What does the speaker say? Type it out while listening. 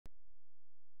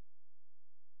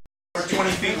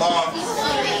feet long,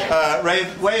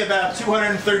 weigh about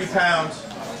 230 pounds,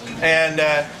 and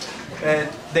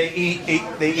they eat,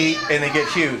 and they get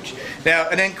huge. Now,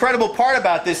 an incredible part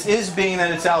about this is being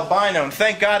that it's albino, and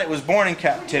thank God it was born in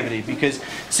captivity, because,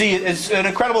 see, it's an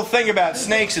incredible thing about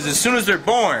snakes is as soon as they're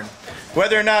born,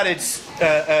 whether or not it's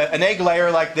an egg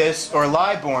layer like this or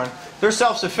live born, they're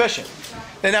self-sufficient.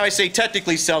 And now I say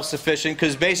technically self-sufficient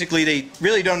because basically they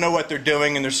really don't know what they're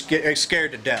doing and they're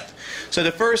scared to death. So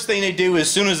the first thing they do as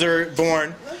soon as they're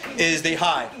born is they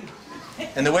hide.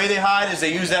 And the way they hide is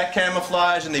they use that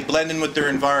camouflage and they blend in with their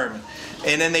environment.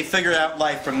 And then they figure out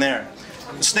life from there.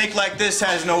 A snake like this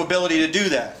has no ability to do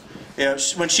that. You know,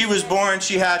 when she was born,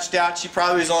 she hatched out, she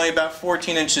probably was only about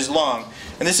 14 inches long.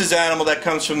 And this is an animal that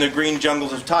comes from the green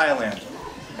jungles of Thailand.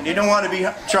 And you don't want to be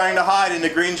trying to hide in the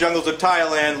green jungles of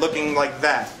Thailand looking like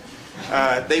that.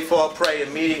 They fall prey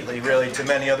immediately, really, to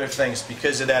many other things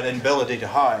because of that inability to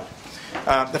hide.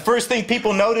 The first thing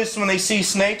people notice when they see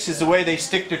snakes is the way they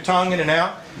stick their tongue in and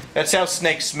out. That's how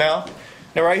snakes smell.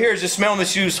 Now right here is the smell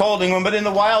she was holding one, but in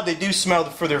the wild they do smell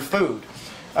for their food.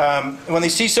 When they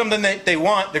see something that they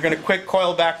want, they're going to quick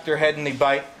coil back their head and they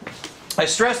bite. I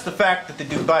stress the fact that they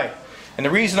do bite. And the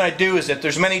reason I do is that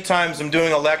there's many times I'm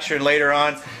doing a lecture and later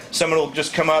on someone will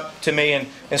just come up to me and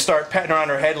start petting her on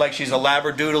her head like she's a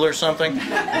labradoodle or something.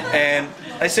 And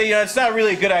I say, you know, it's not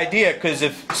really a good idea because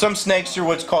if some snakes are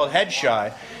what's called head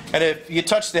shy, and if you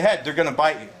touch the head, they're going to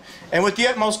bite you. And with the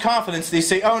utmost confidence, they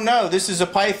say, oh no, this is a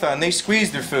python. They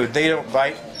squeeze their food. They don't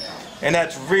bite. And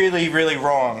that's really, really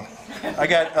wrong. I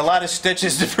got a lot of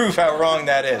stitches to prove how wrong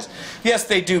that is. Yes,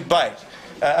 they do bite.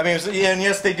 And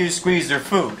yes, they do squeeze their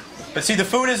food. But see, the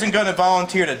food isn't going to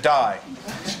volunteer to die.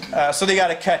 So they got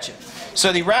to catch it.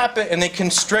 So they wrap it and they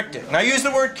constrict it. Now I use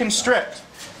the word constrict.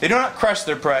 They do not crush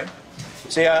their prey.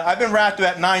 See, I've been wrapped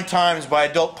about 9 times by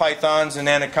adult pythons and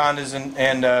anacondas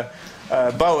and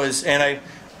boas. And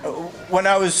when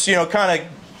I was, kind of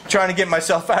trying to get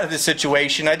myself out of this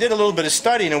situation, I did a little bit of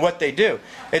studying on what they do.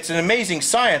 It's an amazing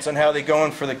science on how they go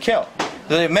in for the kill.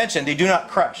 As I mentioned, they do not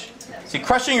crush. See,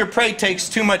 crushing your prey takes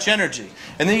too much energy.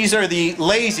 And these are the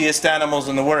laziest animals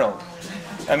in the world.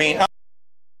 I mean,